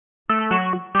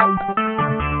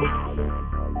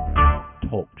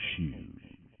Talk shoes.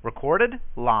 Recorded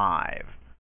live.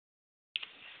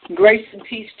 Grace and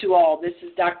peace to all. This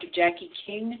is Dr. Jackie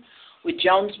King with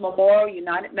Jones Memorial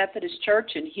United Methodist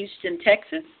Church in Houston,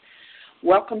 Texas.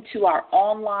 Welcome to our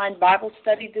online Bible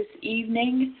study this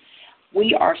evening.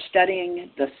 We are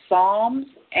studying the Psalms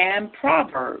and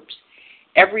Proverbs.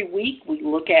 Every week we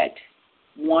look at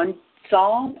one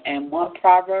Psalm and one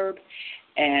Proverb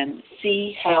and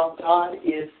see how God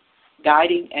is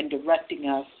guiding and directing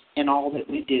us in all that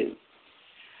we do.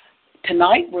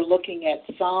 Tonight we're looking at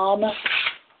Psalm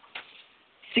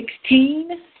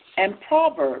 16 and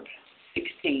Proverbs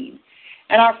 16.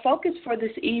 And our focus for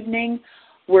this evening,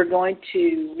 we're going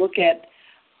to look at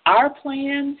our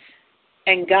plans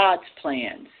and God's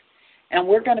plans. And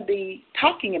we're going to be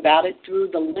talking about it through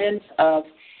the lens of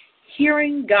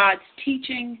hearing God's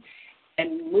teaching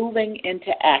and moving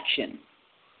into action.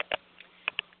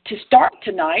 To start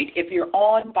tonight, if you're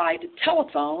on by the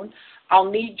telephone, I'll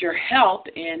need your help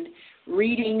in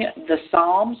reading the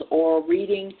Psalms or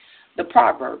reading the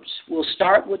Proverbs. We'll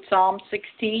start with Psalm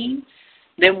 16,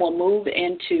 then we'll move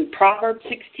into Proverbs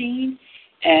 16,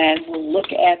 and we'll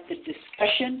look at the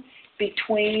discussion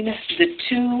between the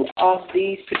two of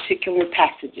these particular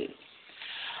passages.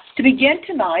 To begin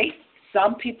tonight,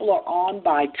 some people are on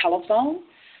by telephone,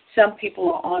 some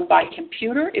people are on by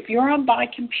computer. If you're on by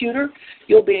computer,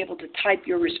 you'll be able to type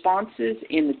your responses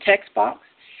in the text box,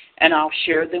 and I'll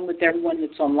share them with everyone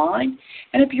that's online.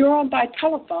 And if you're on by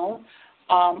telephone,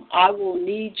 I will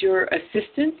need your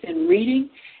assistance in reading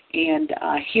and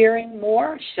hearing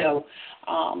more. So,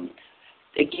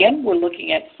 again, we're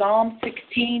looking at Psalm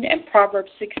 16 and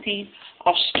Proverbs 16.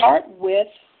 I'll start with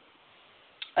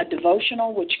a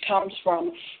devotional which comes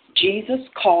from Jesus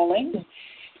Calling,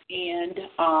 and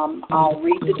I'll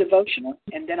read the devotional,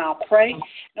 and then I'll pray,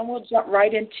 and we'll jump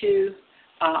right into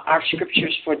our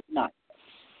scriptures for tonight.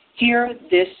 Hear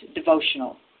this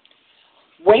devotional.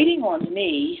 Waiting on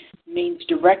me means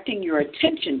directing your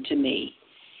attention to me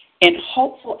in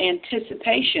hopeful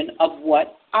anticipation of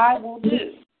what I will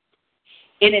do.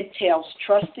 It entails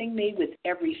trusting me with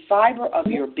every fiber of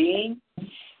your being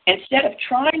instead of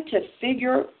trying to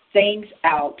figure things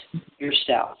out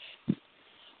yourself.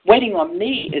 Waiting on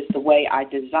me is the way I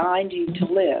designed you to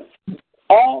live.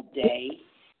 All day,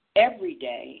 every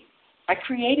day, I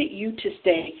created you to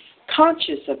stay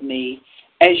conscious of me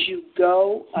as you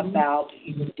go about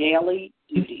your daily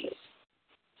duties.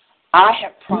 I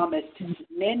have promised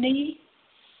many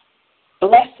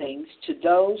blessings to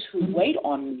those who wait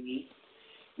on me,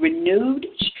 renewed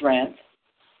strength,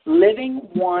 living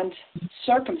one's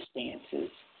circumstances,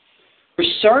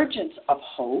 resurgence of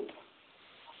hope,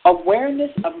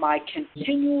 awareness of my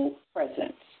continual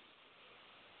presence.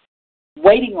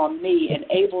 Waiting on me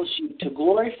enables you to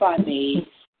glorify me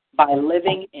by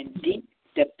living in deep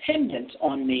dependence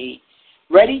on me,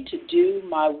 ready to do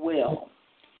my will.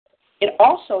 It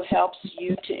also helps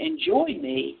you to enjoy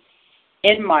me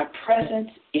in my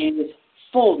presence in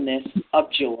fullness of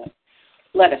joy.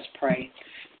 Let us pray.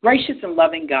 Gracious and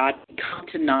loving God, we come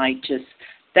tonight just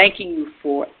thanking you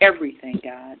for everything,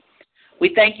 God.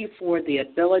 We thank you for the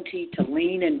ability to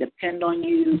lean and depend on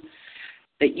you,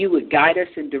 that you would guide us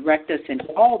and direct us in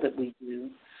all that we do.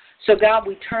 So, God,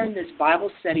 we turn this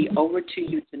Bible study over to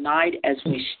you tonight as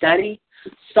we study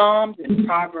Psalms and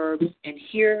Proverbs and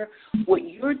hear what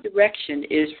your direction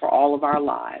is for all of our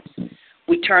lives.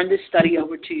 We turn this study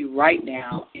over to you right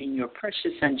now. In your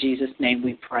precious Son, Jesus' name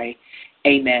we pray.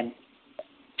 Amen.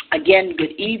 Again,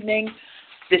 good evening.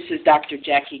 This is Dr.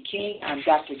 Jackie King. I'm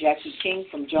Dr. Jackie King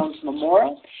from Jones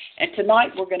Memorial. And tonight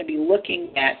we're going to be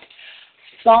looking at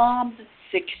Psalm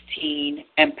 16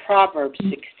 and Proverbs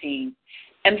 16.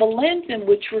 And the lens in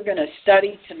which we're going to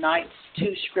study tonight's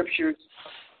two scriptures,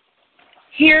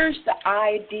 here's the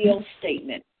ideal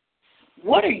statement.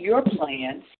 What are your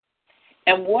plans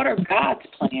and what are God's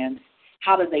plans?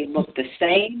 How do they look the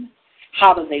same?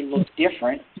 How do they look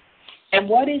different? And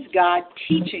what is God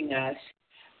teaching us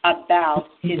about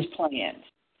his plans?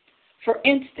 For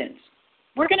instance,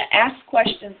 we're going to ask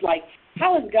questions like,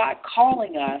 how is God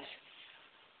calling us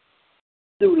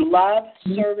through love,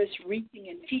 service, reaching,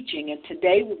 and teaching? And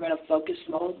today we're going to focus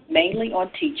mainly on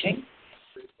teaching.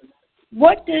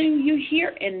 What do you hear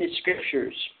in the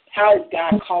scriptures? How is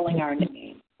God calling our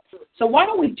name? So why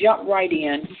don't we jump right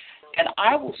in, and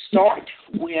I will start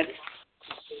with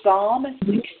Psalm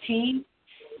 16,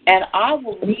 and I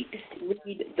will read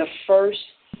the first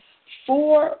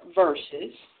 4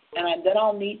 verses, and then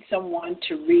I'll need someone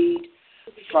to read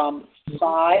from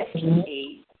 5 to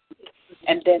 8,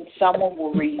 and then someone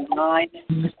will read 9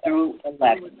 through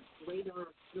 11.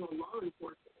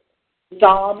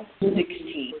 Psalm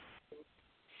 16.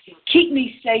 Keep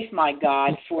me safe, my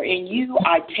God, for in you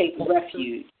I take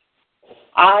refuge.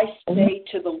 I say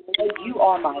to the Lord, you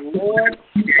are my Lord.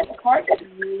 Apart from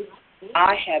you,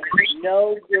 I have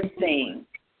no good thing.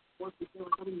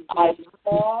 I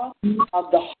say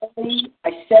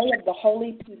of the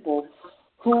holy people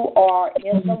who are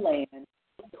in the land,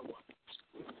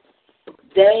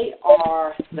 they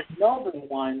are the noble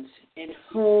ones in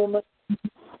whom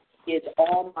is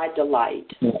all my delight.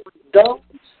 Those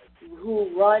who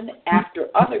run after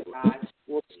other gods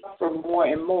will suffer more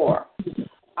and more.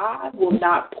 I will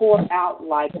not pour out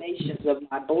libations of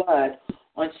my blood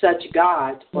on such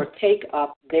gods or take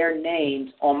up their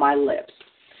names on my lips.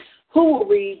 Who will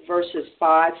read verses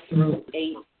 5 through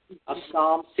 8 of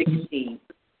Psalm 16?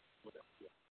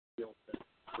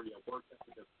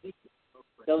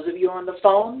 Those of you on the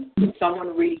phone,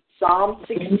 someone read Psalm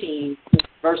 16,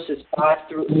 verses 5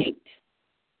 through 8.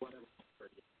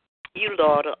 You,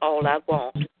 Lord, are all I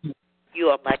want. You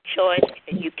are my choice,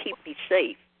 and you keep me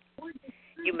safe.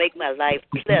 You make my life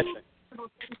pleasant,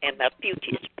 and my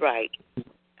future is bright.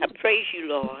 I praise you,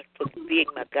 Lord, for being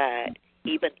my guide.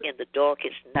 Even in the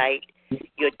darkest night,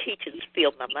 your teachings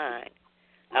fill my mind.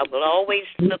 I will always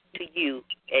look to you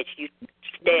as you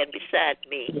stand beside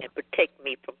me and protect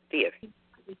me from fear.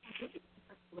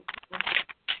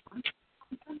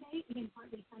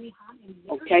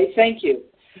 Okay, thank you.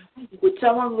 Would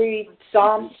someone read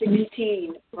Psalm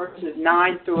 16, verses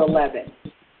 9 through 11?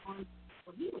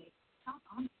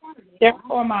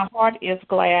 Therefore my heart is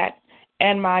glad,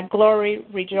 and my glory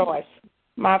rejoice.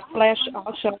 My flesh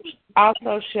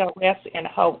also shall rest in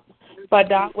hope, for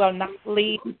thou wilt not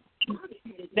leave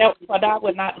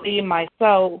my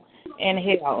soul in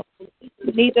hell.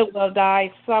 Neither will thou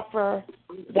suffer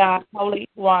thy Holy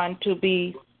One to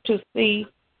see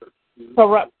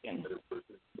corruption.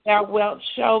 Thou wilt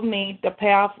show me the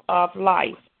path of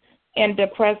life. In the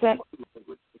present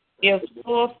is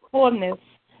fullness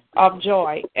of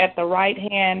joy. At the right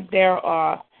hand there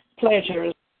are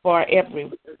pleasures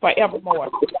forevermore.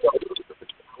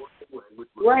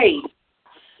 Great.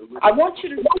 I want you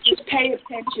to just pay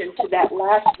attention to that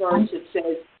last verse. It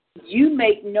says, you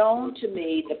make known to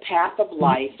me the path of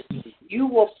life. You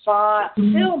will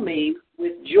fill me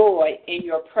with joy in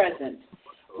your presence,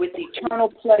 with eternal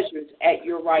pleasures at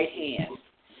your right hand.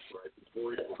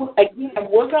 Again,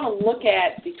 we're going to look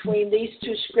at, between these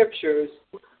two scriptures,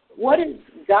 what is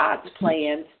God's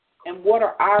plans and what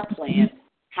are our plans?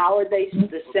 How are they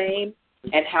the same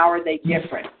and how are they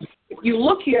different? If you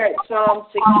look here at Psalm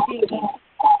 16,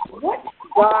 what's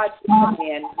God's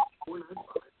plan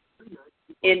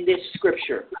in this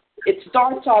scripture? It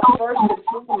starts off first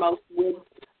and foremost with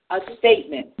a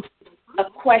statement, a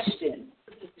question,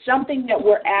 something that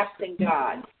we're asking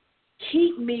God.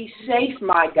 Keep me safe,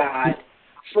 my God,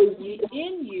 for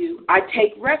in you I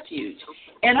take refuge.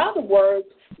 In other words,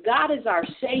 God is our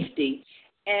safety,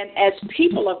 and as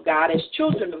people of God, as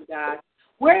children of God,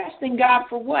 we're asking God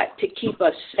for what? To keep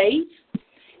us safe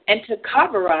and to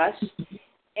cover us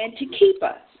and to keep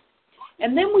us.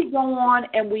 And then we go on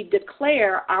and we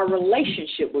declare our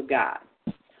relationship with God.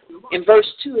 In verse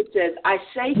 2 it says, I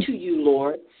say to you,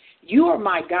 Lord, you are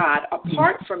my God.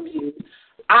 Apart from you,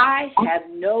 I have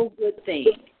no good thing.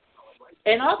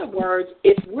 In other words,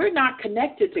 if we're not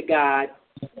connected to God,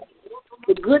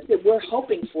 the good that we're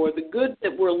hoping for, the good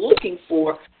that we're looking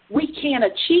for, we can't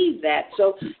achieve that.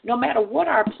 So no matter what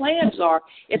our plans are,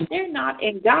 if they're not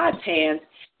in God's hands,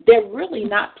 they're really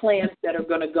not plans that are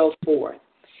going to go forth.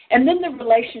 And then the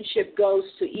relationship goes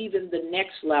to even the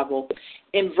next level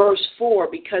in verse 4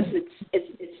 because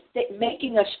it's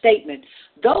making a statement.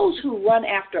 Those who run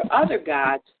after other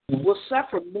gods will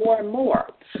suffer more and more.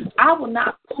 I will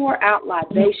not pour out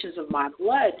libations of my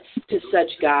blood to such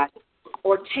gods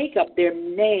or take up their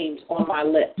names on my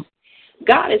lips.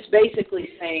 God is basically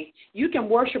saying, you can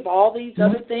worship all these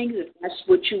other things if that's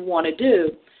what you want to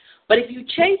do, but if you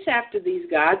chase after these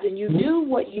gods and you do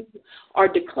what you are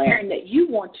declaring that you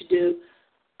want to do,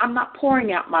 I'm not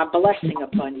pouring out my blessing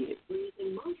upon you.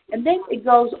 And then it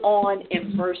goes on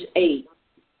in verse 8.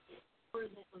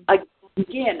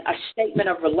 Again, a statement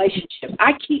of relationship.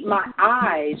 I keep my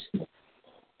eyes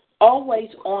always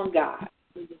on God.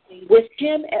 With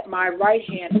him at my right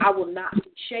hand, I will not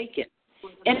be shaken.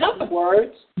 In other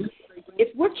words,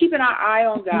 if we're keeping our eye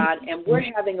on God and we're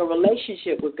having a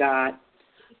relationship with God,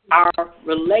 our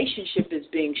relationship is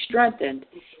being strengthened,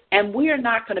 and we are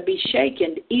not going to be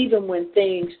shaken even when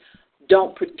things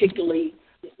don't particularly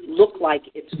look like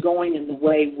it's going in the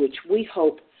way which we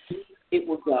hope it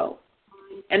will go.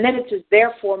 And then it says,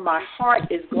 therefore my heart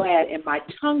is glad and my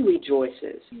tongue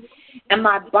rejoices, and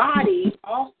my body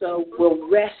also will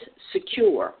rest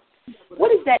secure.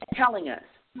 What is that telling us?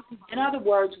 In other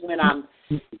words, when I'm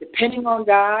depending on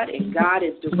God and God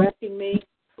is directing me,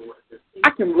 I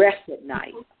can rest at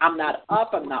night. I'm not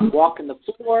up. I'm not walking the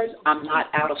floors. I'm not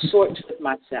out of sorts with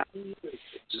myself.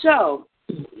 So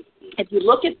if you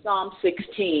look at Psalm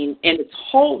 16 in its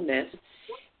wholeness,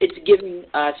 it's giving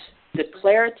us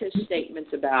declarative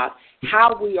statements about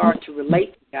how we are to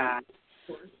relate to God,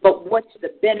 but what's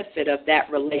the benefit of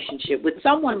that relationship? Would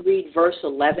someone read verse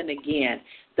 11 again?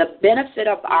 The benefit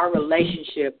of our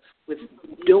relationship with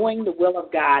doing the will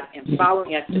of God and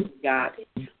following after God.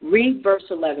 Read verse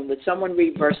 11. Would someone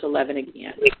read verse 11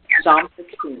 again? Psalm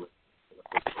 16.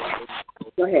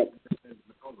 Go ahead.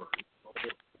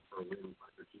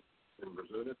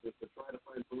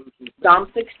 Psalm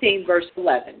 16, verse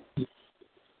 11.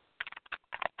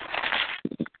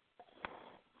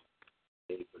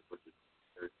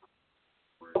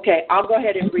 Okay, I'll go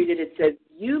ahead and read it. It says,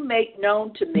 "You make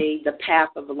known to me the path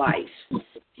of life.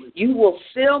 You will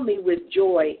fill me with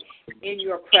joy in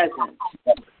your presence,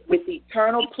 with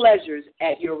eternal pleasures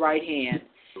at your right hand."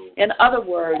 In other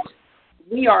words,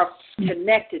 we are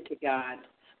connected to God,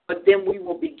 but then we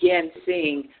will begin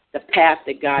seeing the path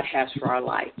that God has for our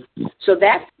life. So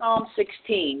that's Psalm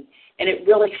 16, and it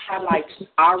really highlights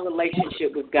our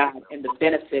relationship with God and the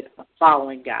benefit of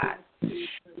following God.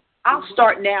 I'll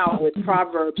start now with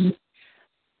Proverbs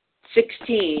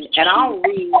 16, and I'll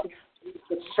read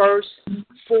the first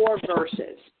 4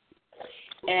 verses.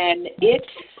 And it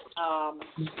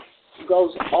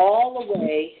goes all the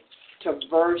way to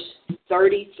verse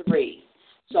 33.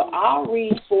 So I'll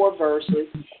read 4 verses,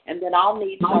 and then I'll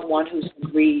need someone who's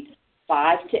going to read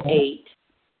 5 to 8.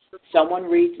 Someone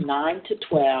reads 9 to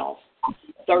 12,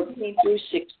 13 through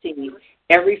 16,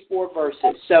 every 4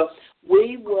 verses. So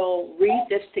we will read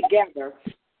this together,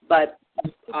 but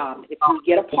if we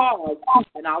get a pause,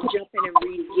 then I'll jump in and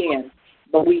read again,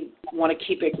 but we want to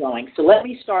keep it going. So let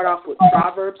me start off with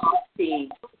Proverbs 16,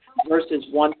 verses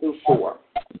 1 through 4.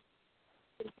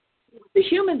 To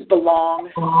humans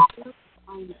belong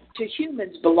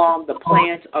the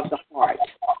plans of the heart,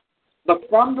 but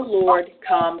from the Lord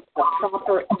comes the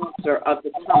proper answer of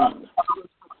the tongue.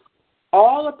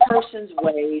 All a person's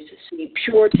ways seem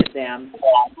pure to them,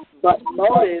 but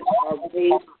motives are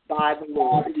weighed by the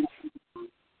Lord.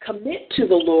 Commit to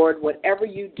the Lord whatever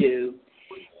you do,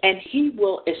 and he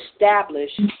will establish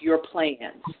your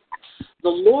plans. The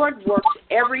Lord works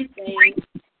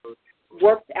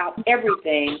out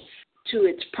everything to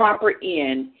its proper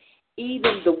end,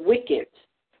 even the wicked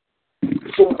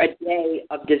for a day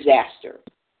of disaster.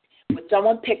 Would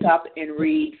someone pick up and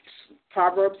read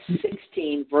Proverbs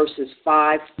 16, verses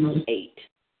 5 through 8?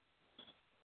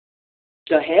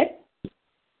 Go ahead.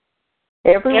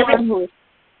 Everyone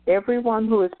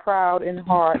who is proud in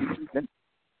heart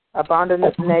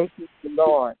abominates the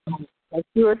Lord.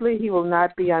 Assuredly, he will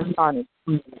not be unpunished.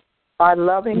 By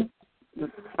loving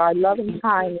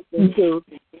kindness and truth,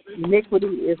 iniquity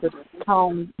is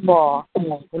atoned for,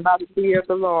 and by the fear of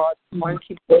the Lord, one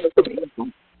keeps away from evil.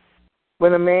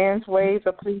 When a man's ways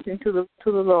are pleasing to the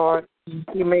Lord,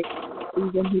 he makes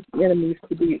even his enemies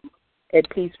to be at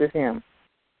peace with him.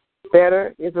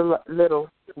 Better is a little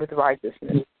with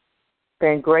righteousness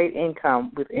than great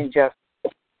income with injustice.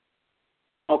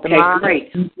 Okay,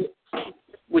 great.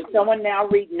 Would someone now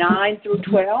read 9 through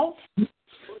 12?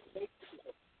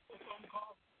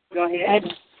 Go ahead.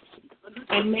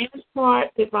 A man's heart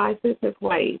devises his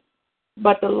ways,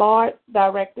 but the Lord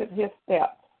directed his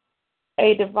steps.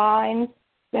 A divine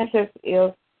sentence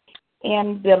is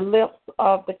in the lips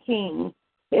of the king,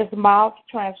 his mouth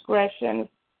transgressions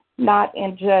not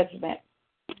in judgment.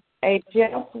 A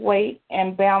just weight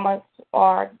and balance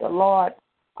are the Lord.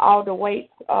 All the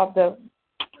weights of the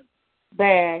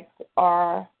bags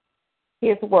are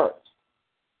his works.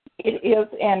 It is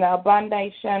an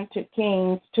abomination to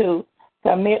kings to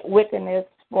commit wickedness,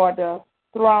 for the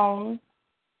throne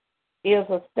is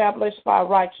established by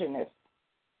righteousness.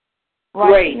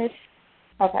 Great.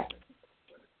 Okay.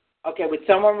 Okay, would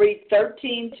someone read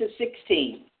 13 to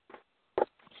 16?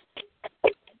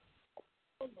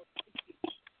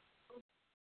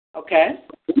 Okay.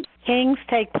 Kings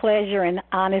take pleasure in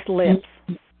honest lips.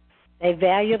 They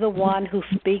value the one who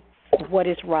speaks what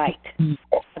is right.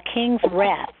 A king's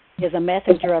wrath is a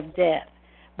messenger of death,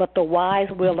 but the wise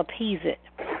will appease it.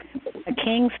 A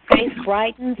king's face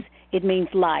brightens, it means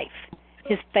life.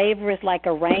 His favor is like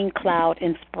a rain cloud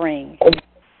in spring.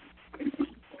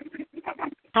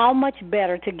 How much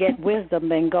better to get wisdom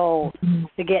than gold,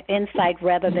 to get insight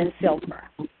rather than silver.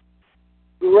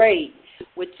 Great.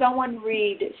 Would someone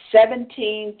read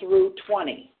 17 through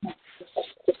 20?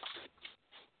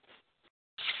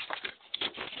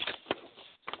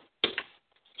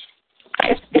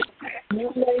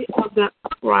 The way of the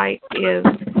upright is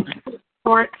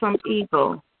apart from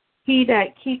evil. He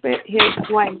that keepeth his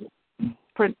way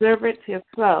preserveth his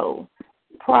soul.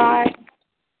 Pride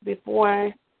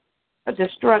before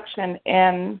destruction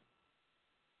and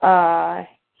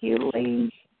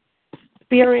healing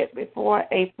spirit before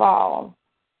a fall.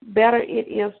 Better it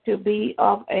is to be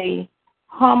of a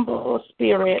humble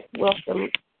spirit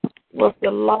with the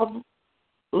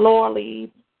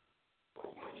lowly.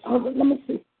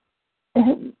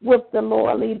 With the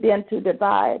lowly than to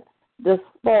divide the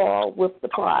spoil with the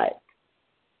pride.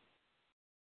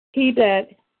 He that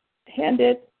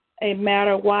handeth a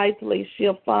matter wisely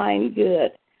shall find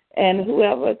good, and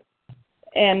whosoever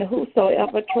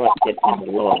trusted in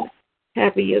the Lord,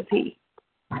 happy is he.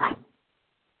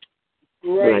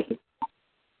 Great.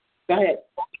 Go ahead.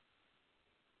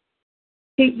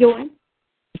 Keep going.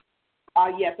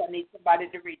 Yes, I need somebody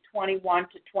to read 21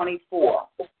 to 24.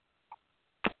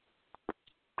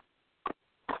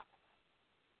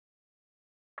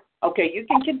 Okay, you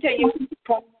can continue.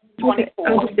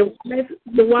 24.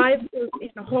 The wife is in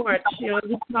the heart shall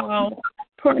be called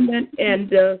permanent, and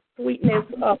the sweetness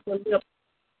of the lips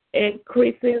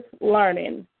increases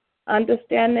learning.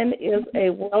 Understanding is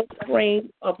a wellspring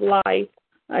of life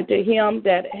unto him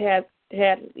that has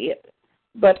had it,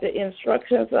 but the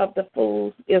instructions of the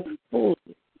fools is foolish.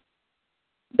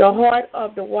 The heart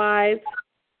of the wise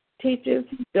teaches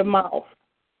the mouth,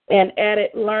 and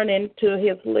added learning to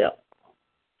his lips.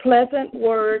 Pleasant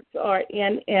words are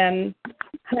in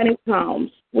honeycomb,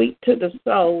 sweet to the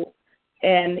soul,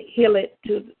 and healing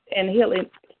to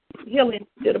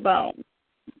the bone.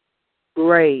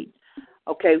 Great.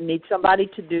 Okay, we need somebody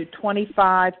to do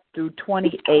 25 through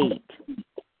 28.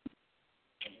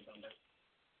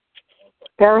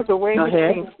 There is a way which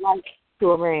seems life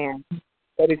to a man,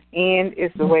 but its end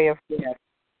is the way of death.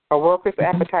 A worker's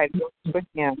appetite works with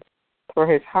him, for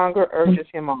his hunger urges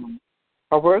him on.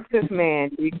 A worthless man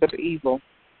speaks of evil,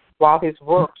 while his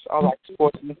works are like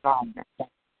scorching fire.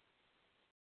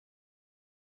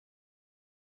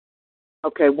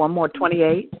 Okay, one more,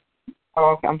 28.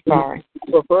 Oh, I'm sorry.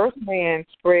 A perverse man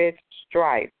spreads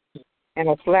strife, and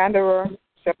a slanderer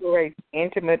separates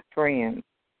intimate friends.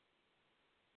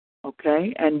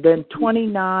 Okay, and then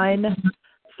 29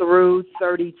 through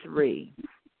 33.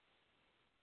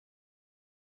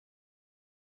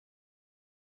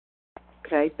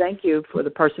 Okay, thank you for the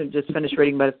person who just finished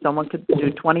reading, but if someone could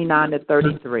do 29 to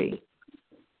 33.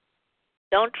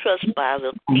 Don't trust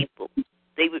violent people.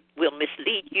 They will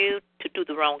mislead you to do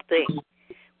the wrong thing.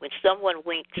 When someone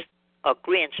winks or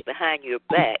grins behind your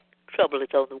back, trouble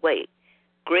is on the way.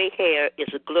 Gray hair is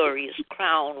a glorious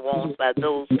crown worn by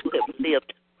those who have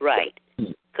lived right.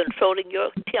 Controlling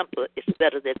your temper is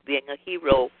better than being a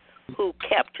hero who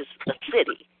captures a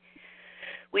city.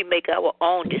 We make our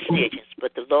own decisions,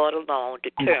 but the Lord alone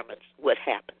determines what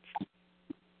happens.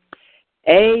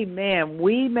 Amen.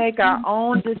 We make our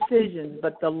own decisions,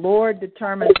 but the Lord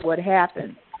determines what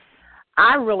happens.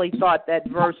 I really thought that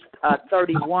verse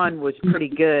 31 was pretty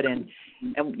good, and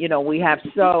you know, we have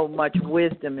so much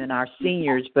wisdom in our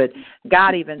seniors, but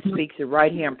God even speaks it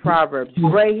right here in Proverbs.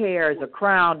 Gray hair is a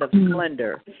crown of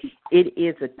splendor. It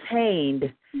is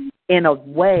attained in a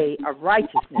way of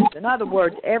righteousness. In other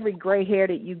words, every gray hair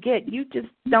that you get, you just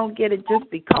don't get it just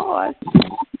because.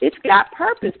 It's got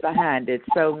purpose behind it.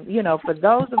 So, you know, for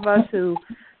those of us who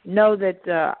know that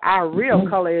our real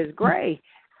color is gray,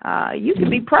 you can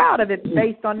be proud of it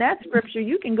based on that scripture.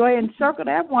 You can go ahead and circle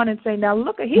that one and say, now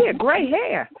look at here, gray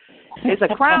hair is a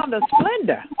crown of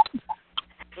splendor.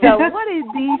 So what is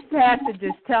these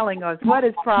passages telling us? What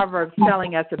is Proverbs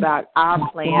telling us about our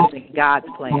plans and God's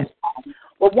plans?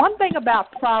 Well, one thing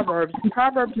about Proverbs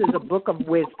is a book of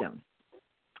wisdom.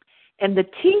 And the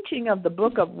teaching of the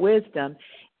book of wisdom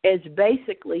is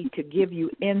basically to give you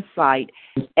insight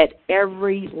at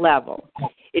every level.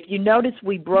 If you notice,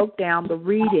 we broke down the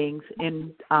readings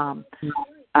in 4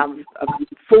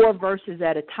 verses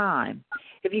at a time.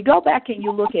 If you go back and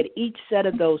you look at each set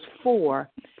of those 4,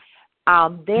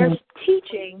 there's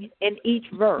teaching in each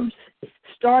verse.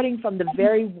 Starting from the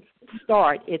very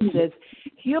start, it says,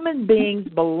 to humans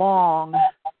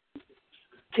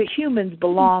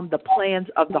belong the plans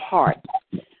of the heart.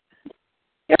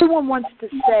 Everyone wants to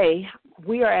say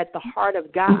we are at the heart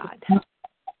of God.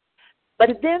 But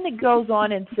then it goes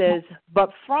on and says,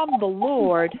 but from the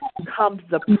Lord comes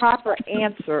the proper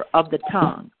answer of the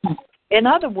tongue. In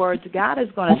other words, God is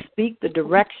going to speak the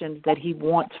directions that he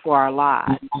wants for our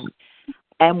lives.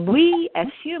 And we, as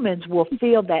humans, will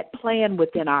feel that plan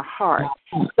within our heart.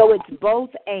 So it's both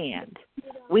and.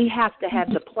 We have to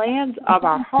have the plans of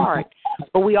our heart,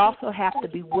 but we also have to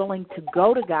be willing to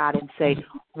go to God and say,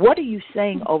 what are you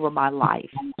saying over my life?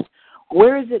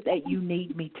 Where is it that you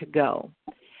need me to go?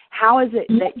 How is it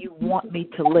that you want me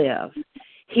to live?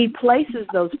 He places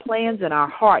those plans in our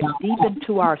heart, deep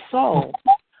into our soul,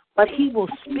 but he will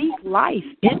speak life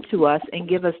into us and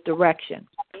give us direction.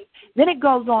 Then it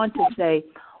goes on to say,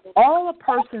 all a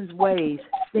person's ways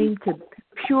seem to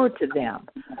pure to them,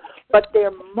 but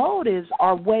their motives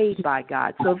are weighed by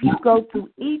God. So if you go through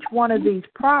each one of these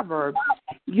proverbs,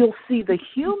 you'll see the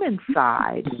human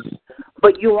side,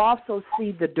 but you'll also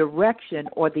see the direction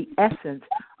or the essence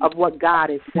of what God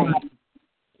is saying.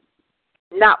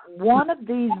 Not one of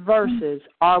these verses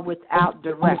are without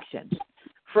direction.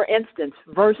 For instance,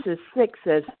 verses 6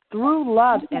 says, through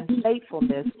love and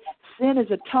faithfulness, sin is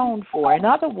atoned for. In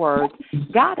other words,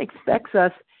 God expects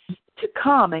us to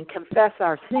come and confess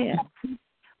our sins.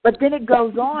 But then it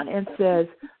goes on and says,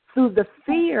 through the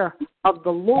fear of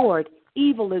the Lord,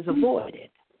 evil is avoided.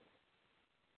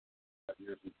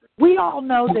 We all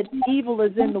know that evil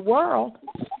is in the world,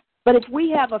 but if we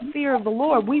have a fear of the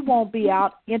Lord, we won't be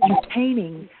out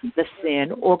entertaining the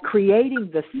sin or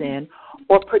creating the sin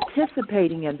or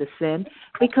participating in the sin,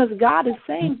 because God is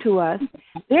saying to us,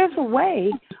 there's a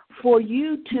way for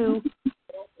you to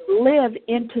live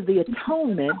into the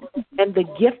atonement and the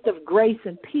gift of grace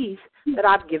and peace that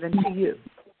I've given to you.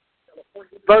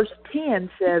 Verse 10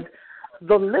 says,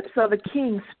 the lips of a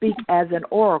king speak as an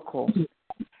oracle,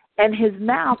 and his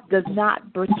mouth does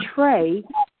not betray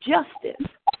justice.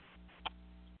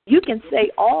 You can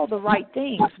say all the right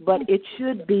things, but it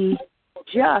should be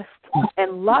just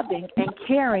and loving and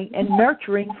caring and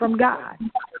nurturing from God.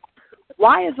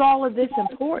 Why is all of this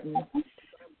important?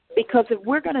 Because if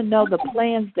we're going to know the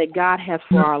plans that God has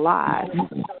for our lives,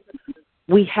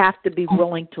 we have to be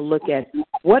willing to look at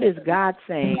what is God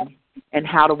saying and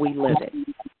how do we live it.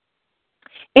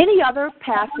 Any other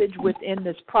passage within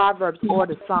this Proverbs or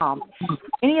the Psalms,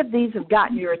 any of these have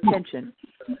gotten your attention?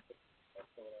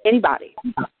 Anybody?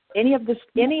 Any of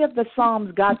the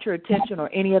Psalms got your attention, or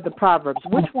any of the Proverbs?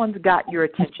 Which ones got your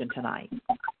attention tonight?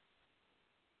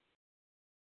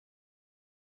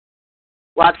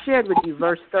 Well, I've shared with you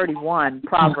verse 31,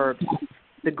 Proverbs,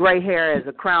 the gray hair is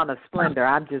a crown of splendor.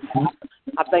 I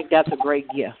think that's a great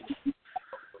gift.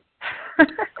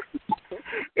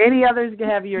 Any others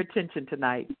have your attention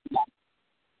tonight?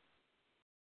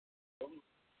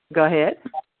 Go ahead.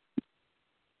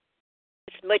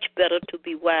 It's much better to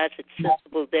be wise and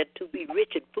sensible than to be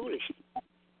rich and foolish.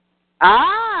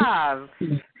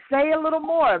 Say a little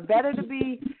more. Better to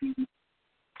be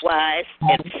wise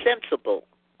and sensible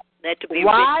than to be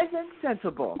wise rich. And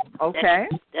sensible. Okay.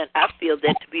 And I feel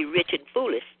that to be rich and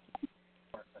foolish.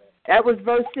 That was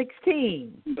verse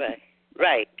 16.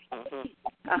 Right.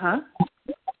 Mm-hmm.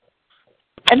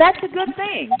 And that's a good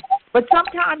thing. But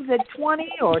sometimes at 20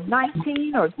 or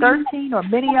 19 or 13 or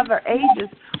many other ages,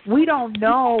 we don't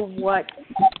know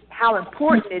how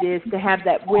important it is to have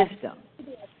that wisdom.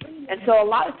 And so a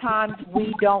lot of times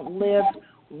we don't live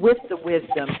with the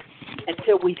wisdom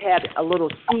until we've had a little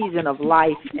season of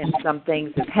life and some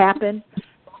things have happened,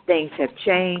 things have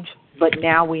changed, but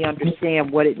now we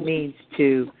understand what it means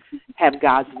to have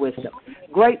God's wisdom.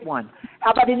 Great one.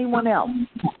 How about anyone else?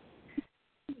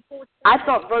 I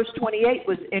thought verse 28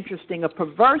 was interesting. A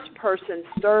perverse person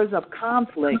stirs up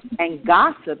conflict, and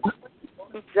gossip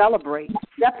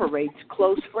separates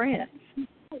close friends.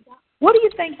 What do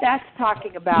you think that's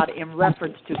talking about in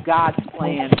reference to God's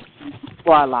plan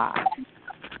for our lives?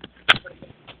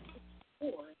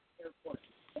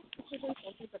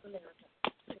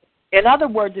 In other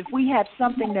words, if we have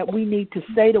something that we need to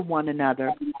say to one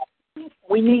another,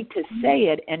 we need to say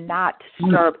it and not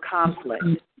stir up conflict.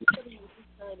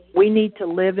 We need to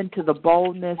live into the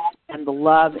boldness and the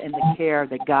love and the care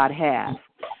that God has.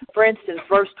 For instance,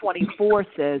 verse 24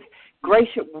 says,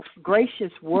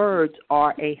 gracious words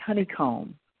are a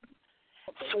honeycomb,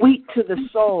 sweet to the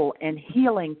soul and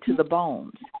healing to the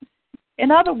bones.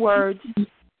 In other words,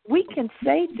 we can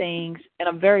say things in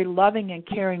a very loving and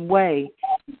caring way,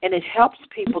 and it helps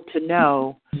people to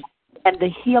know, and the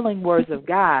healing words of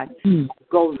God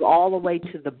goes all the way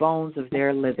to the bones of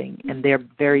their living and their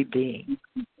very being.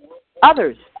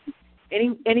 Others,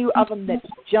 any of them that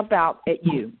jump out at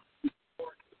you?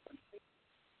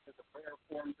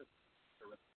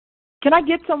 Can I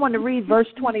get someone to read verse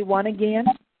 21 again?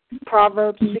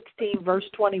 Proverbs 16, verse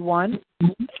 21.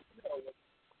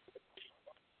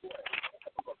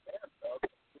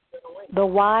 The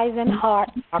wise in heart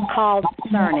are called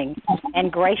discerning,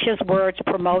 and gracious words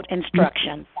promote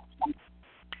instruction.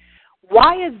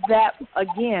 Why is that,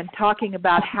 again, talking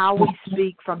about how we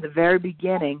speak from the very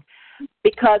beginning?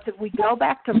 Because if we go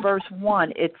back to verse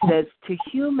 1, it says, to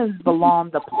humans belong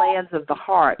the plans of the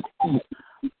heart,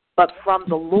 but from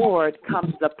the Lord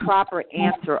comes the proper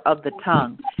answer of the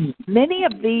tongue. Many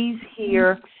of these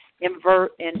here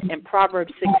in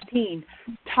Proverbs 16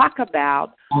 talk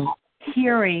about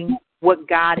hearing what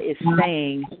God is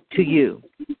saying to you.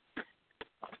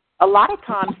 A lot of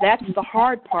times that's the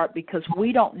hard part because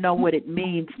we don't know what it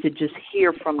means to just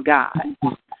hear from God.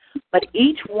 But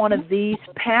each one of these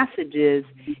passages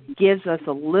gives us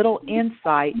a little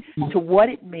insight to what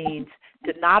it means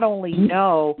to not only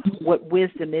know what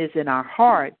wisdom is in our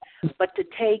heart, but to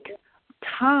take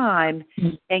time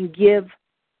and give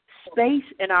space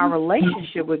in our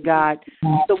relationship with God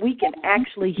so we can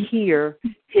actually hear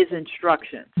His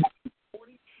instructions.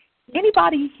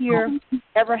 Anybody here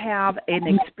ever have an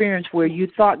experience where you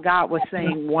thought God was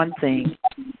saying one thing,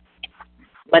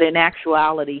 but in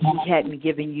actuality He hadn't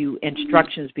given you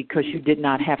instructions because you did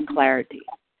not have clarity?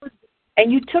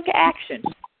 And you took action.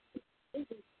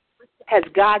 Has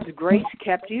God's grace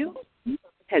kept you?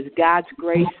 Has God's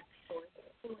grace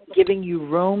given you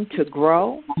room to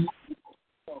grow?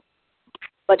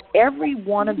 But every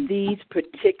one of these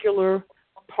particular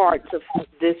parts of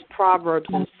this Proverbs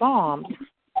and Psalms,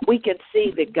 we can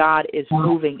see that God is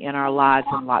moving in our lives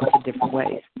in lots of different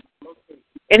ways.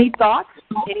 Any thoughts?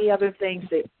 Any other things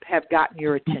that have gotten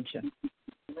your attention?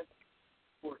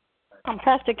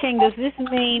 Pastor King, does this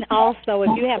mean also if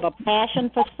you have a passion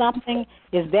for something,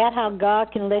 is that how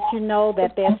God can let you know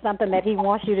that there's something that He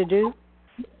wants you to do?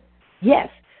 Yes,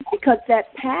 because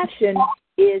that passion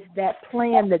is that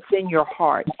plan that's in your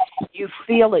heart. You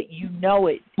feel it, you know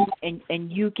it,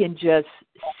 and you can just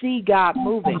see God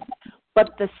moving.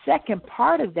 But the second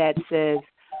part of that says,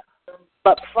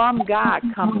 but from God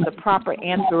comes the proper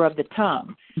answer of the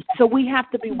tongue. So we have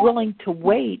to be willing to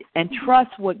wait and trust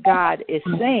what God is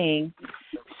saying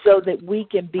so that we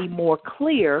can be more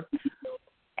clear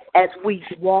as we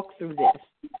walk through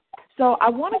this. So I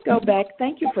want to go back.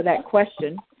 Thank you for that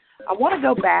question. I want to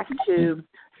go back to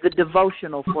the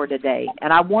devotional for today,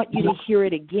 and I want you to hear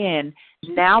it again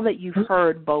now that you've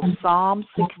heard both Psalm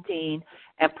 16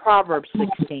 and Proverbs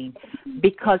 16,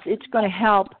 because it's going to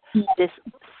help this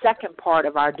second part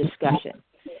of our discussion.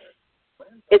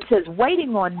 It says,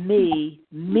 waiting on me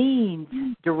means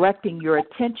directing your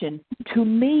attention to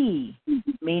me,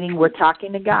 meaning we're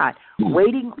talking to God.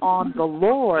 Waiting on the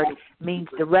Lord means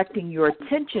directing your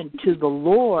attention to the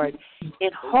Lord in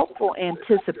hopeful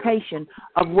anticipation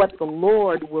of what the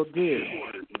Lord will do.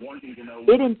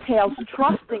 It entails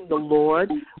trusting the Lord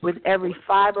with every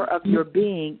fiber of your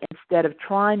being instead of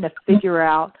trying to figure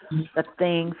out the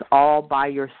things all by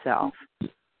yourself.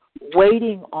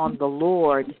 Waiting on the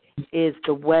Lord is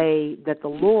the way that the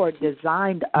Lord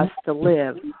designed us to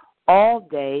live all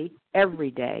day,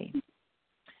 every day.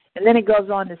 And then it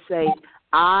goes on to say,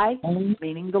 I,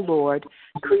 meaning the Lord,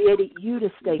 created you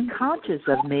to stay conscious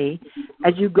of me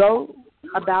as you go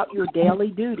about your daily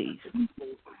duties.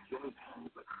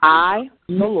 I,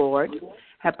 the Lord,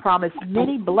 have promised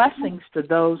many blessings to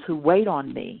those who wait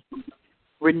on me.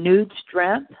 Renewed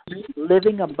strength,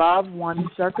 living above one's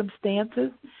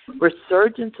circumstances,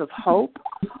 resurgence of hope,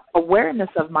 awareness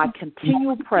of my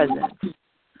continual presence.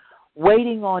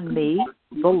 Waiting on me,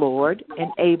 the Lord,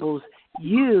 enables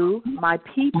you, my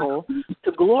people,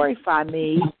 to glorify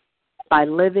me by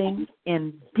living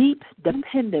in deep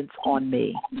dependence on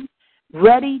me,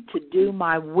 ready to do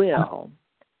my will.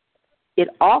 It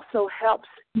also helps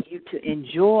you to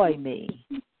enjoy me.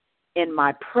 In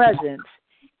my presence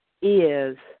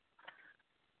is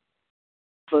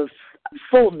the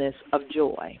fullness of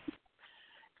joy.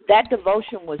 That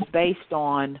devotion was based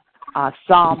on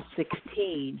Psalm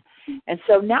 16. And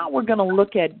so now we're going to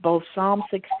look at both Psalm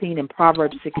 16 and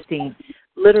Proverbs 16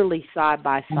 literally side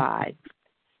by side.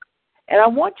 And I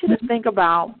want you to think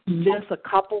about just a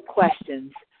couple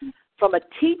questions. From a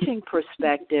teaching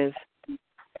perspective,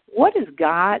 what is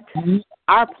God's,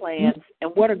 our plans, and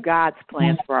what are God's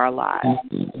plans for our lives?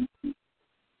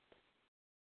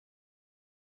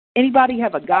 Anybody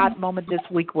have a God moment this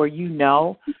week where you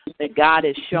know that God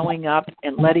is showing up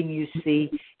and letting you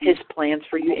see His plans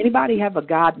for you? Anybody have a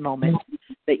God moment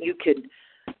that you could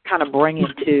kind of bring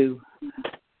into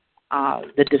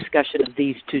the discussion of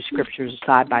these two scriptures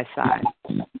side by side?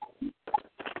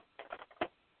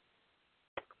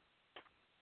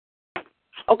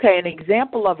 Okay, an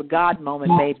example of a God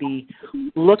moment may be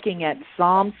looking at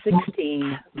Psalm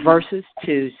 16, verses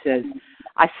 2 says,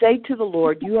 I say to the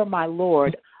Lord, you are my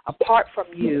Lord. Apart from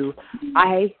you,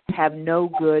 I have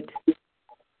no good.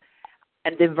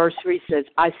 And then verse 3 says,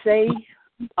 I say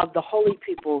of the holy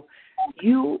people,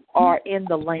 you are in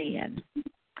the land.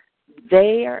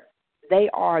 There they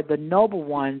are the noble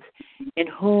ones in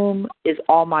whom is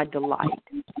all my delight.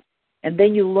 And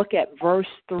then you look at verse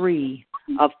 3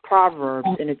 of Proverbs,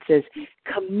 and it says,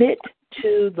 commit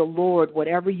to the Lord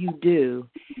whatever you do,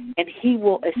 and he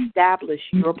will establish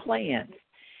your plans.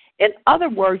 In other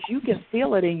words, you can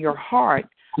feel it in your heart,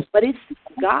 but it's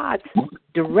God's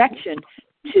direction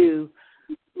to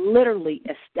literally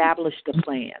establish the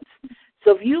plans.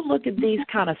 So if you look at these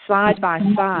kind of side by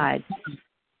side,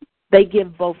 they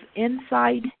give both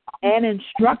insight and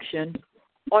instruction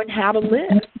on how to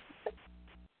live.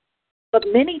 But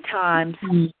many times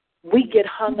we get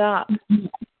hung up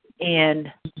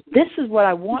in, this is what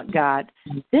I want, God.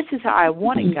 This is how I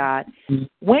want it, God.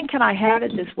 When can I have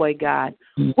it this way, God?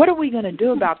 What are we going to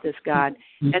do about this, God?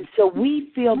 And so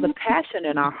we feel the passion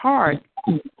in our heart,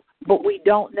 but we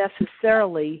don't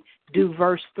necessarily do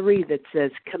verse 3 that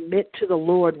says, commit to the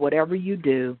Lord whatever you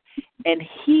do, and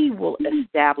he will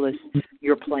establish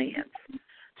your plans.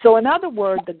 So in other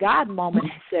words, the God moment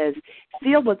says,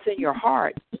 feel what's in your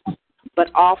heart, but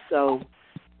also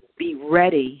be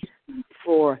ready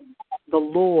for the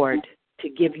Lord to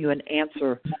give you an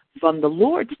answer from the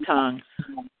Lord's tongue,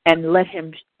 and let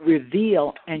him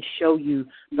reveal and show you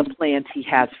the plans he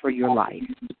has for your life.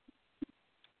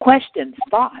 Questions,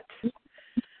 thoughts?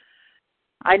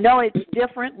 I know it's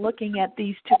different looking at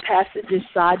these two passages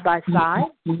side by side.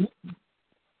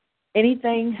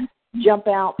 Anything jump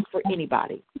out for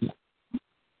anybody?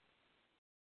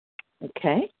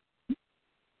 Okay.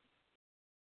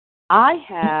 I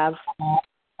have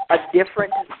a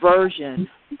different version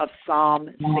of Psalm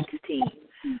 16.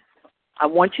 I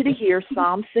want you to hear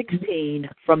Psalm 16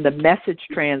 from the Message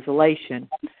translation,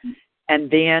 and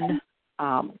then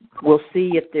we'll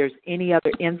see if there's any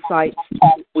other insights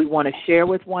we want to share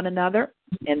with one another,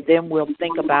 and then we'll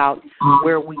think about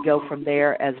where we go from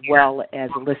there, as well as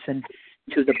listen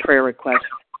to the prayer requests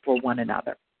for one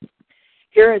another.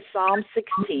 Here is Psalm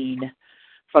 16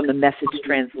 from the Message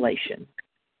translation.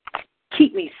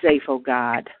 Keep me safe, O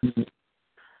God.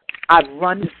 I've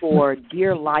run for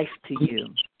dear life to you.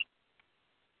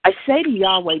 I say to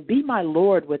Yahweh, be my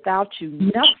Lord. Without you,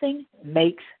 nothing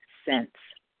makes sense.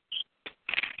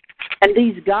 And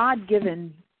these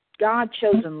God-given,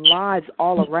 God-chosen lives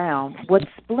all around, what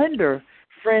splendor,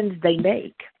 friends, they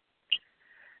make.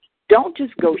 Don't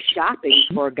just go shopping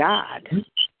for a God.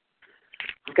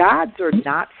 Gods are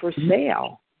not for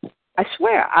sale. I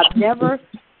swear, I've never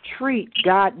treat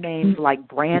God names like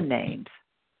brand names.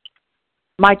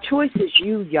 My choice is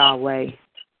you, Yahweh,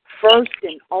 first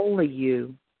and only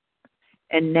you.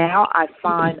 And now I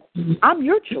find I'm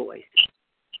your choice.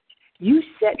 You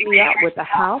set me out with a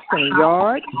house and a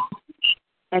yard,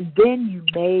 and then you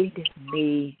made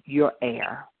me your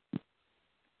heir.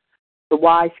 The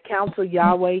wise counsel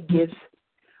Yahweh gives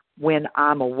when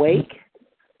I'm awake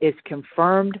is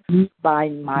confirmed by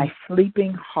my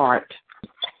sleeping heart.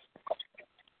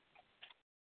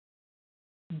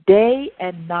 Day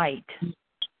and night,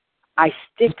 I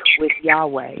stick with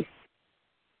Yahweh.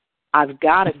 I've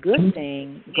got a good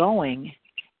thing going,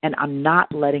 and I'm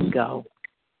not letting go.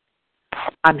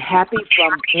 I'm happy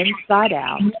from inside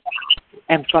out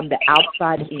and from the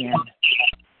outside in.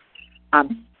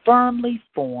 I'm firmly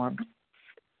formed.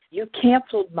 You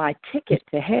canceled my ticket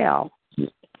to hell.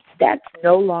 That's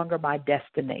no longer my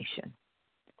destination.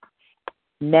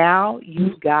 Now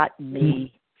you've got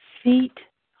me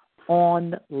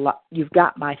you've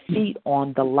got my feet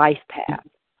on the life path,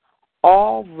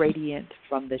 all radiant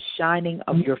from the shining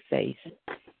of your face.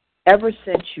 Ever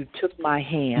since you took my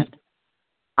hand,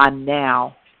 I'm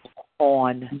now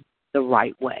on the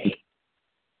right way.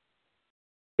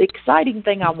 The exciting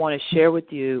thing I want to share with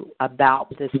you about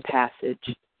this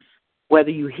passage, whether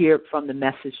you hear it from the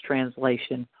Message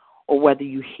translation or whether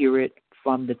you hear it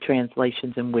from the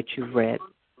translations in which you've read,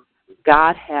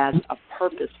 God has a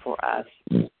purpose for us.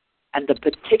 And the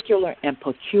particular and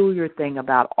peculiar thing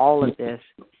about all of this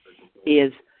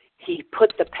is he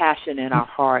put the passion in our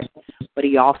heart, but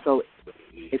he also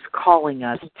is calling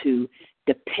us to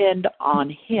depend on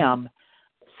him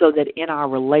so that in our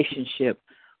relationship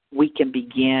we can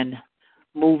begin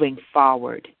moving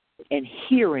forward and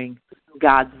hearing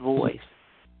God's voice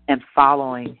and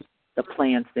following the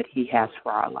plans that he has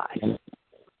for our lives.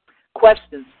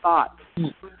 Questions, thoughts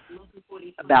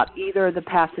about either of the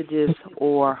passages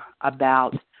or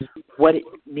about what it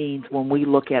means when we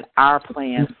look at our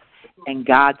plans and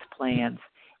God's plans,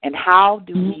 and how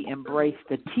do we embrace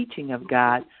the teaching of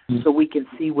God so we can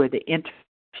see where the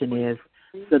intention is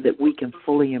so that we can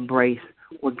fully embrace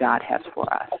what God has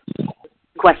for us.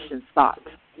 Questions, thoughts?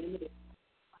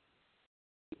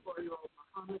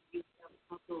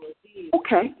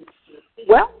 Okay.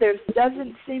 Well, there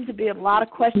doesn't seem to be a lot of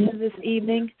questions this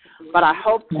evening, but I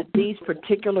hope that these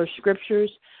particular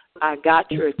scriptures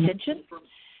got your attention.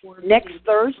 Next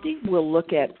Thursday, we'll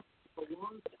look at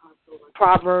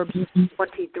Proverbs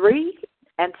 23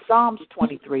 and Psalms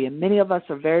 23, and many of us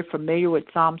are very familiar with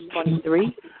Psalms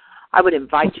 23. I would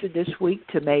invite you this week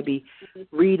to maybe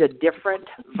read a different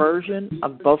version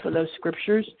of both of those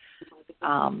scriptures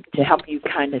to help you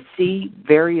kind of see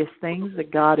various things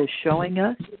that God is showing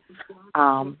us.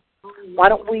 Why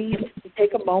don't we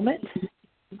take a moment?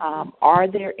 Are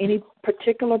there any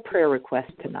particular prayer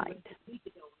requests tonight?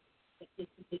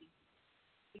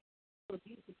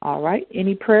 All right.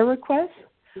 Any prayer requests?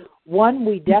 One,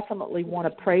 we definitely want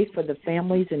to pray for the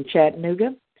families in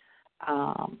Chattanooga.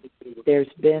 There's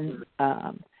been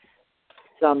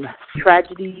some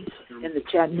tragedies in the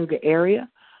Chattanooga area.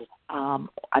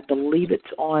 I believe it's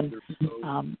on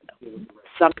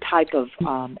some type of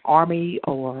Army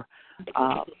or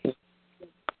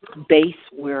base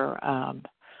where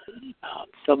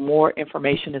some more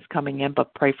information is coming in,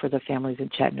 but pray for the families in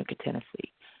Chattanooga,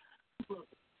 Tennessee.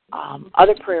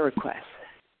 Other prayer requests?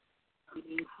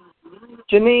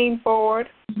 Janine Ford.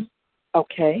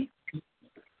 Okay.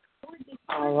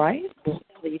 All right. We'll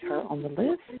leave her on the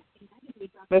list.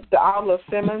 Mr. Oliver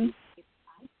Simmons.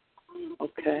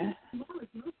 Okay.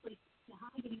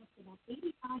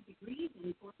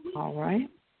 All right.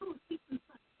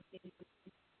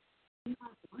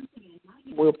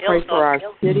 We'll pray for our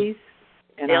cities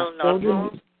and our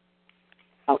children.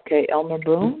 Okay, Elmer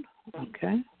Boone.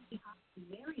 Okay.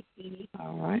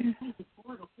 All right.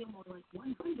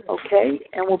 Okay,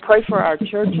 and we'll pray for our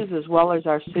churches as well as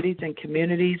our cities and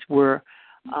communities. We're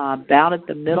about at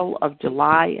the middle of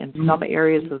July. In some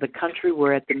areas of the country,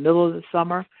 we're at the middle of the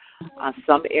summer.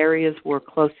 Some areas we're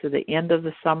close to the end of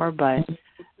the summer, but,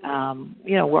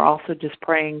 we're also just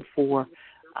praying for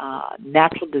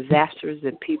natural disasters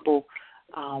that people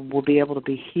will be able to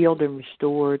be healed and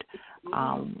restored,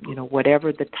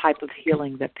 whatever the type of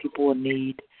healing that people will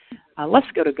need. Let's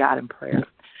go to God in prayer.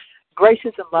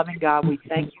 Gracious and loving God, we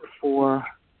thank you for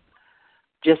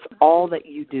just all that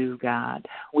you do, God.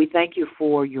 We thank you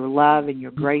for your love and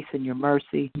your grace and your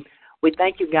mercy. We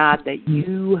thank you, God, that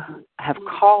you have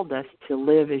called us to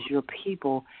live as your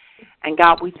people. And,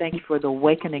 God, we thank you for the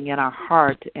awakening in our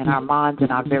heart and our minds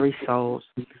and our very souls.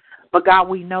 But, God,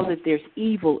 we know that there's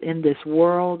evil in this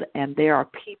world, and there are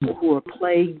people who are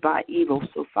plagued by evil.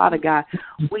 So, Father God,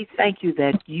 we thank you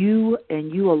that you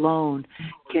and you alone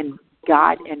can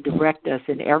guide and direct us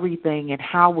in everything and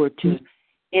how we're to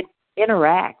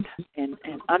interact and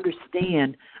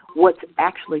understand what's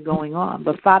actually going on.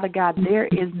 But, Father God, there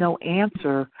is no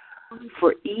answer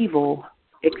for evil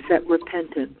except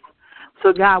repentance.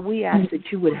 So, God, we ask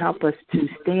that you would help us to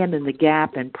stand in the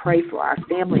gap and pray for our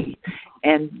families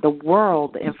and the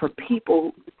world and for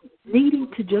people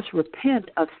needing to just repent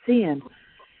of sin.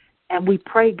 And we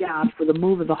pray, God, for the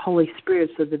move of the Holy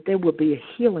Spirit so that there will be a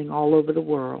healing all over the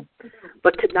world.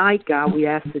 But tonight, God, we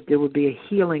ask that there would be a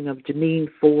healing of Janine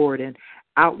Ford and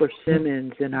Outler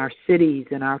Simmons in our cities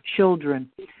and our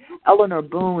children, Eleanor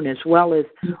Boone, as well as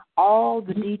all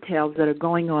the details that are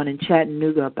going on in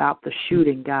Chattanooga about the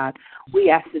shooting, God. We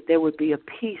ask that there would be a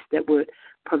peace that would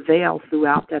prevail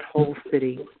throughout that whole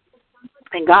city.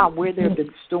 And, God, where there have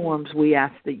been storms, we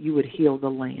ask that you would heal the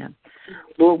land.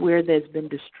 Lord, where there's been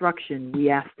destruction, we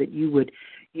ask that you would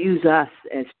use us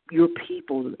as your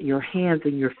people, your hands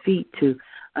and your feet to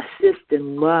assist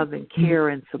and love and care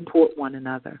and support one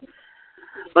another.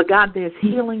 But, God, there's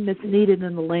healing that's needed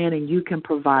in the land, and you can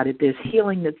provide it. There's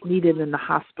healing that's needed in the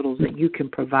hospitals, and you can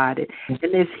provide it.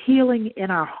 And there's healing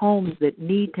in our homes that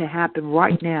need to happen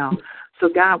right now. So,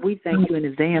 God, we thank you in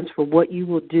advance for what you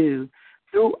will do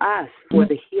through us for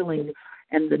the healing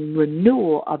and the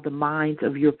renewal of the minds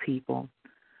of your people.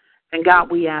 And,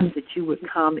 God, we ask that you would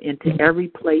come into every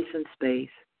place and space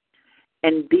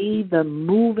and be the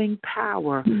moving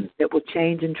power that will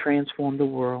change and transform the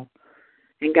world.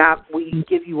 And, God, we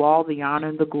give you all the honor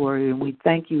and the glory, and we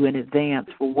thank you in advance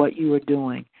for what you are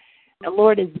doing. And,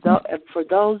 Lord, for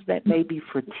those that may be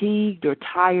fatigued or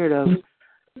tired of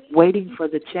waiting for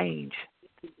the change,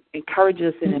 encourage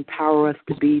us and empower us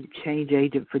to be the change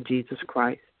agent for Jesus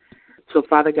Christ. So,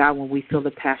 Father God, when we feel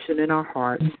the passion in our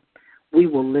hearts, we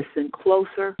will listen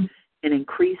closer and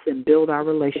increase and build our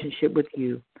relationship with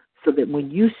you so that when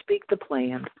you speak the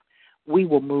plan, we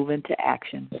will move into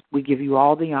action. We give you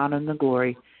all the honor and the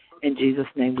glory. In Jesus'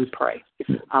 name we pray.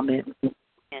 Amen.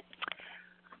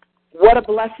 What a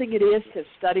blessing it is to have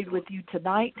studied with you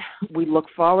tonight. We look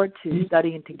forward to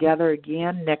studying together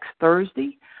again next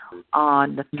Thursday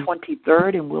on the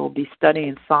 23rd, and we'll be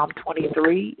studying Psalm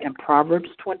 23 and Proverbs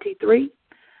 23.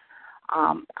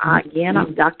 Again,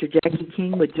 I'm Dr. Jackie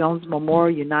King with Jones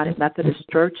Memorial United Methodist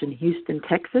Church in Houston,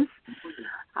 Texas.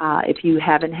 If you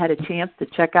haven't had a chance to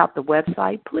check out the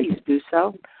website, please do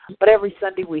so. But every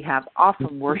Sunday we have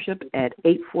awesome worship at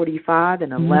 8:45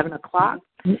 and 11 o'clock.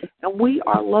 And we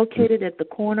are located at the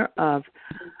corner of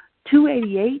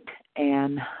 288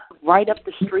 and right up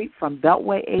the street from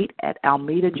Beltway 8 at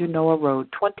Alameda Genoa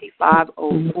Road,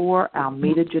 2504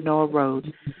 Alameda Genoa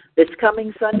Road. This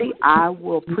coming Sunday, I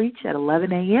will preach at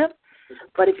 11 a.m.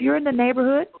 But if you're in the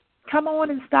neighborhood, come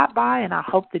on and stop by, and I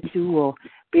hope that you will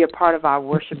be a part of our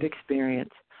worship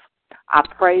experience. I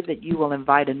pray that you will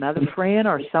invite another friend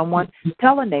or someone,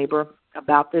 tell a neighbor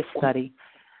about this study.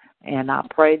 And I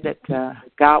pray that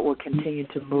God will continue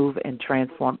to move and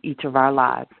transform each of our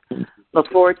lives. Look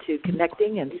forward to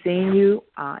connecting and seeing you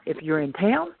if you're in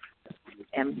town,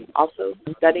 and also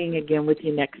studying again with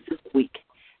you next week.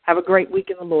 Have a great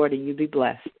week in the Lord, and you be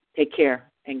blessed. Take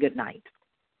care, and good night.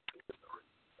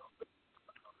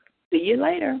 See you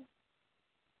later.